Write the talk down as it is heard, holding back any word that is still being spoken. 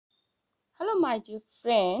Hello my dear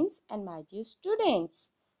friends and my dear students.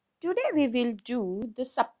 Today we will do the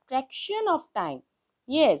subtraction of time.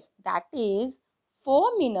 Yes, that is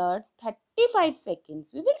 4 minutes 35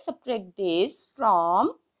 seconds. We will subtract this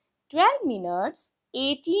from 12 minutes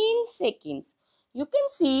 18 seconds. You can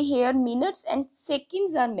see here minutes and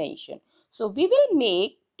seconds are mentioned. So we will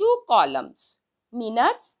make two columns,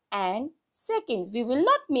 minutes and seconds. We will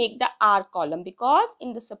not make the hour column because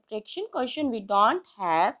in the subtraction question we don't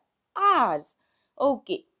have hours.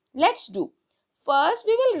 Okay, let's do. First,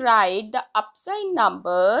 we will write the upside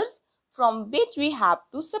numbers from which we have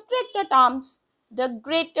to subtract the terms. The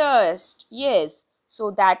greatest, yes. So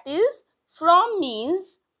that is from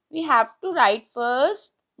means we have to write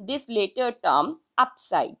first this later term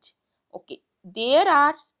upside. Okay, there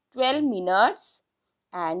are 12 minutes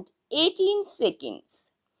and 18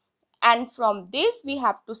 seconds. And from this we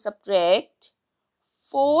have to subtract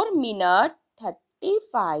 4 minutes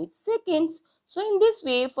 35 seconds. So in this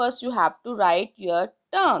way, first you have to write your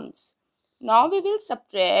terms. Now we will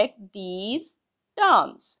subtract these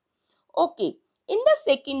terms. Okay, in the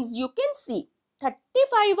seconds you can see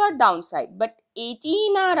 35 are downside but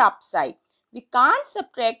 18 are upside. We can't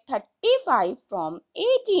subtract 35 from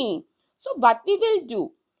 18. So what we will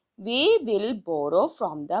do? We will borrow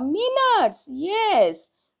from the minutes. Yes,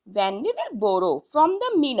 when we will borrow from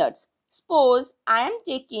the minutes, suppose I am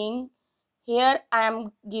taking here, I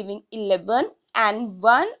am giving 11 and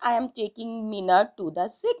 1 I am taking minute to the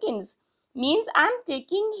seconds. Means I am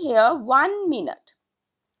taking here 1 minute.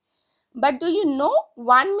 But do you know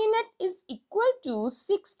 1 minute is equal to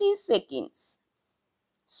 60 seconds.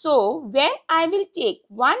 So when I will take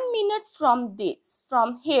 1 minute from this,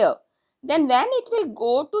 from here, then when it will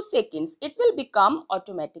go to seconds, it will become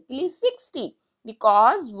automatically 60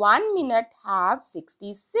 because 1 minute have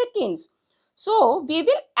 60 seconds. So we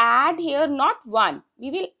will add here not 1,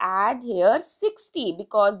 we will add here 60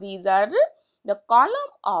 because these are the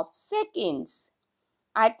column of seconds.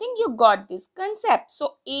 I think you got this concept.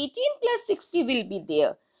 So 18 plus 60 will be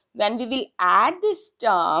there. When we will add this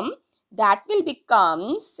term, that will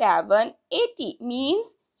become 780.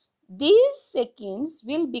 Means these seconds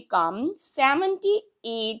will become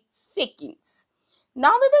 78 seconds.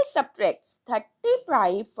 Now we will subtract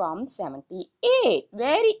 35 from 78.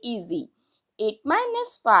 Very easy. 8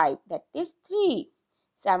 minus 5, that is 3.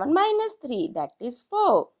 7 minus 3, that is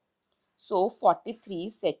 4. So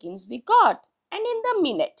 43 seconds we got. And in the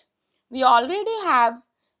minute, we already have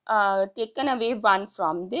taken away 1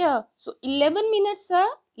 from there. So 11 minutes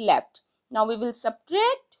are left. Now we will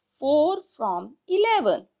subtract 4 from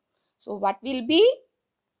 11. So what will be?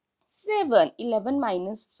 7. 11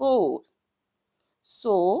 minus 4.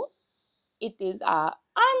 So it is our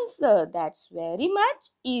answer. That's very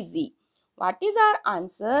much easy. What is our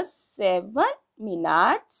answer? 7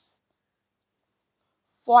 minutes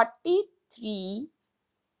 43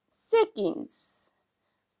 seconds.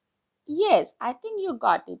 Yes, I think you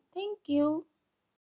got it. Thank you.